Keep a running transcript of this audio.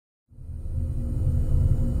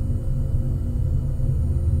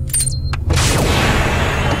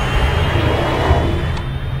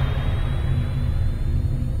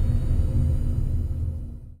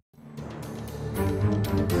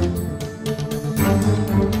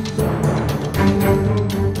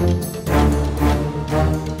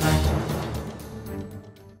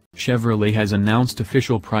Chevrolet has announced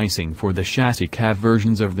official pricing for the chassis cab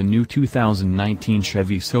versions of the new 2019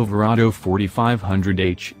 Chevy Silverado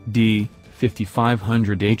 4500HD,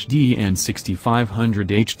 5500HD and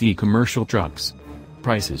 6500HD commercial trucks.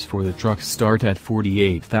 Prices for the trucks start at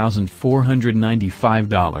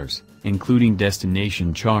 $48,495, including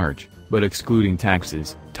destination charge, but excluding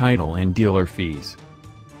taxes, title and dealer fees.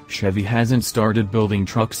 Chevy hasn't started building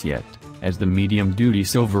trucks yet, as the medium-duty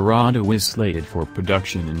Silverado is slated for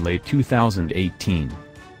production in late 2018.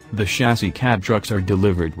 The chassis cab trucks are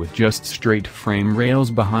delivered with just straight frame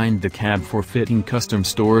rails behind the cab for fitting custom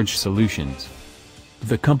storage solutions.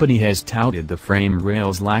 The company has touted the frame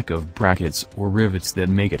rails' lack of brackets or rivets that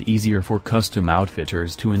make it easier for custom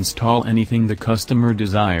outfitters to install anything the customer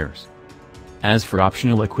desires. As for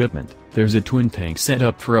optional equipment, there's a twin-tank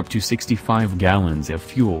setup for up to 65 gallons of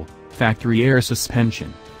fuel, factory air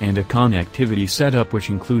suspension, and a connectivity setup which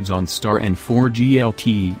includes OnStar and 4G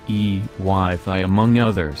LTE Wi-Fi among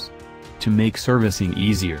others. To make servicing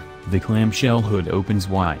easier, the clamshell hood opens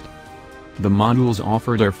wide. The models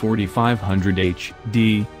offered are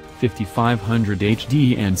 4500HD,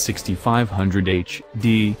 5500HD and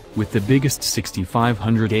 6500HD, with the biggest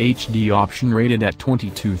 6500HD option rated at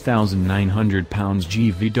 22,900 pounds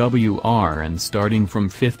GVWR and starting from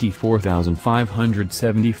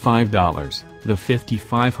 $54,575. The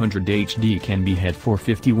 5500HD can be had for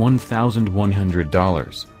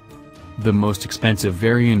 $51,100. The most expensive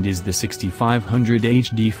variant is the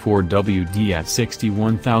 6500HD 4WD at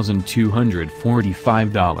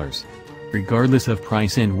 $61,245. Regardless of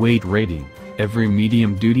price and weight rating, every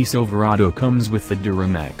medium-duty Silverado comes with the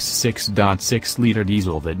Duramax 6.6-liter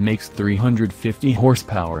diesel that makes 350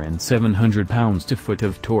 horsepower and 700 pounds-to-foot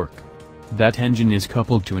of torque. That engine is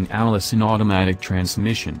coupled to an Allison automatic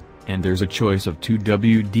transmission, and there's a choice of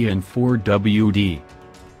 2WD and 4WD.